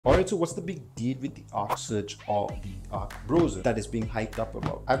Alright, so what's the big deal with the Arc search or the Arc browser that is being hyped up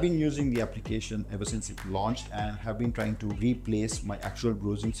about? I've been using the application ever since it launched and have been trying to replace my actual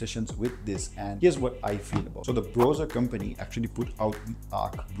browsing sessions with this, and here's what I feel about. So the browser company actually put out the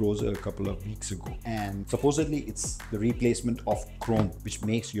Arc browser a couple of weeks ago, and supposedly it's the replacement of Chrome, which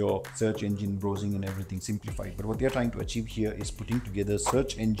makes your search engine browsing and everything simplified. But what they're trying to achieve here is putting together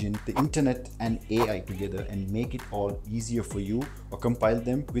search engine, the internet and AI together and make it all easier for you, or compile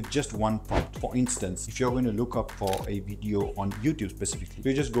them with just one prompt. For instance, if you're going to look up for a video on YouTube specifically,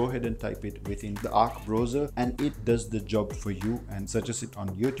 you just go ahead and type it within the Arc browser and it does the job for you and searches it on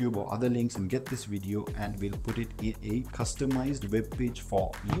YouTube or other links and get this video and will put it in a customized web page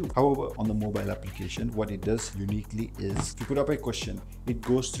for you. However, on the mobile application, what it does uniquely is if you put up a question, it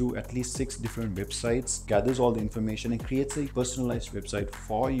goes through at least 6 different websites, gathers all the information and creates a personalized website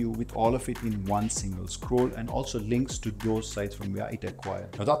for you with all of it in one single scroll, and also links to those sites from where it acquired.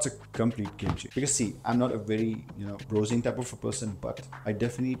 Now that's a complete game changer, because see, I'm not a very browsing type of a person, but I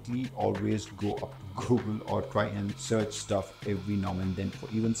definitely always go up to Google or try and search stuff every now and then for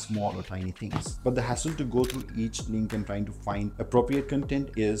even small or tiny things. But the hassle to go through each link and trying to find appropriate content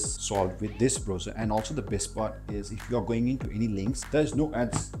is solved with this browser. And also the best part is, if you're going into any links, there's no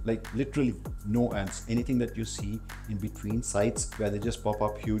ads, like literally no ads. Anything that you see in between sites where they just pop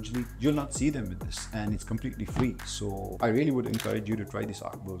up hugely, you'll not see them with this, and it's completely free. So I really would encourage you to try this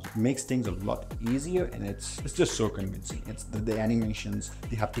Arc browser. It makes things a lot easier, and it's just so convincing. It's the animations,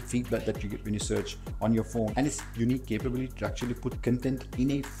 the haptic feedback that you get when you search on your phone, and its unique capability to actually put content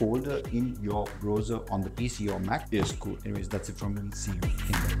in a folder in your browser on the PC or Mac is cool. Anyways, that's it from me. See you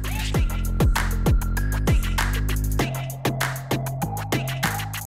in the